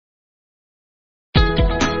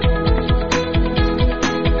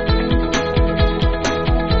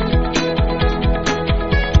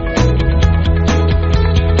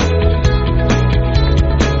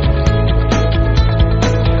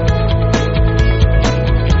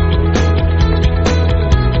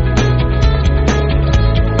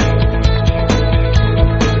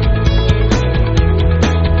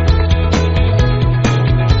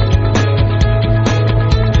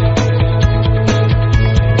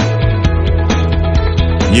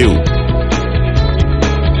You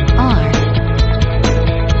are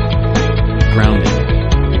grounded.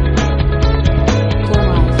 for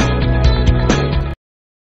life.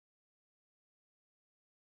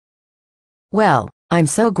 Well, I'm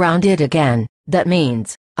so grounded again. That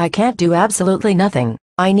means I can't do absolutely nothing.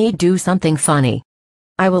 I need do something funny.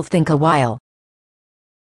 I will think a while.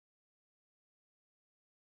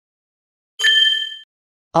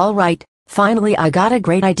 Alright, finally I got a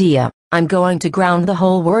great idea. I'm going to ground the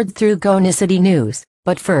whole world through Gonicity News,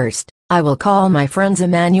 but first, I will call my friends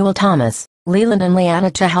Emmanuel, Thomas, Leland and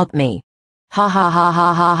Leanna to help me. Ha ha ha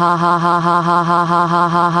ha ha ha ha ha ha ha ha ha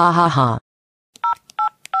ha ha ha ha.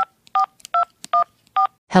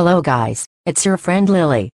 Hello guys, it's your friend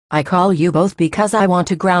Lily. I call you both because I want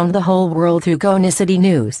to ground the whole world through Gonicity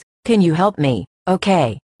News. Can you help me?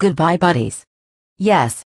 Okay, goodbye buddies.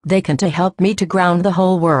 Yes, they can to help me to ground the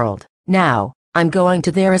whole world. Now, I'm going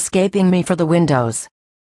to they're escaping me for the windows.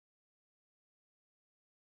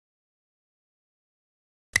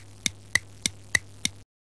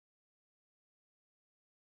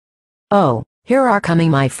 Oh, here are coming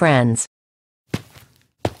my friends.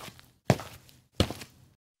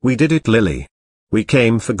 We did it, Lily. We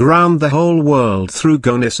came for ground the whole world through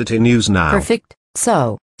Gonicity News now. Perfect.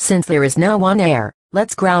 So, since there is no one air,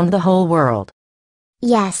 let's ground the whole world.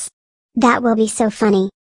 Yes. That will be so funny.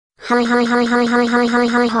 Ha ha ha ha ha ha ha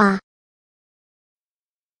ha ha.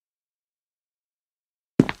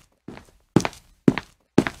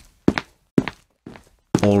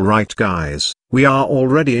 Alright guys, we are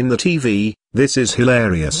already in the TV, this is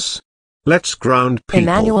hilarious. Let's ground people.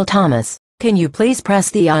 Emmanuel, Thomas, can you please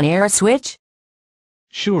press the on-air switch?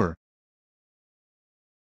 Sure.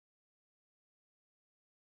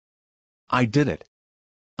 I did it.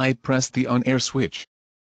 I pressed the on-air switch.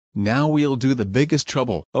 Now we'll do the biggest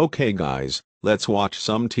trouble. Okay guys, let's watch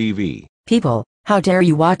some TV. People, how dare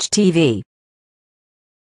you watch TV?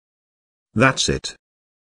 That's it.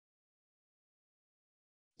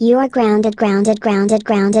 You are grounded for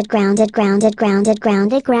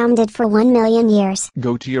 1 million years.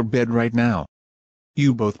 Go to your bed right now.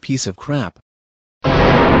 You both piece of crap.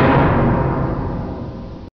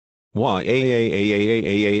 Why?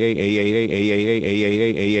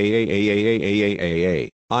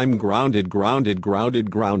 I'm grounded.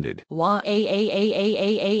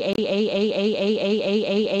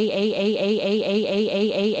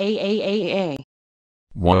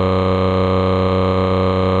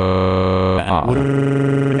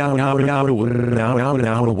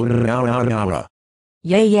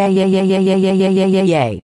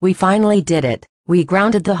 Yay. We finally did it. We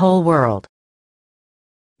grounded the whole world.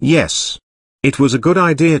 Yes. It was a good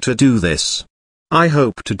idea to do this. I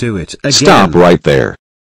hope to do it again. Stop right there.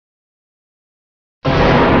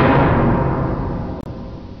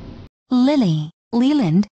 Lily,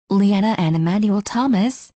 Leland, Leanna and Emmanuel,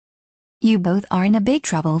 Thomas. You both are in a big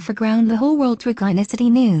trouble for ground the whole world through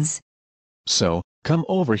Gonicity News. So, come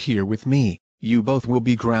over here with me. You both will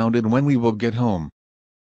be grounded when we will get home.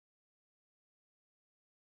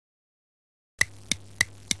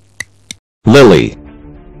 Lily.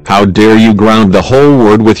 How dare you ground the whole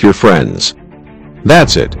world with your friends?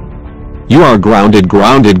 That's it. You are grounded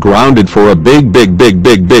for a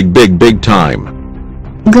big time.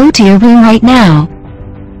 Go to your room right now.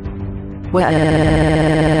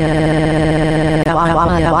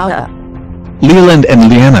 Leland and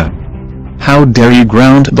Leanna. How dare you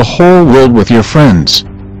ground the whole world with your friends?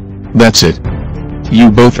 That's it.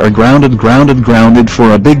 You both are grounded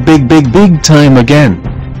for a big time again.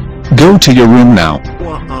 Go to your room now.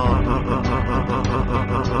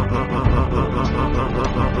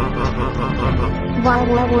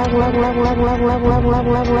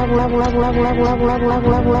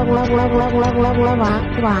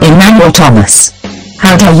 Emmanuel, Thomas.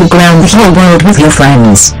 How dare you ground the whole world with your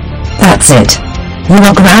friends? That's it. You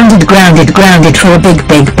are grounded for a big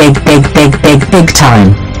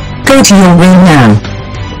time. Go to your room now.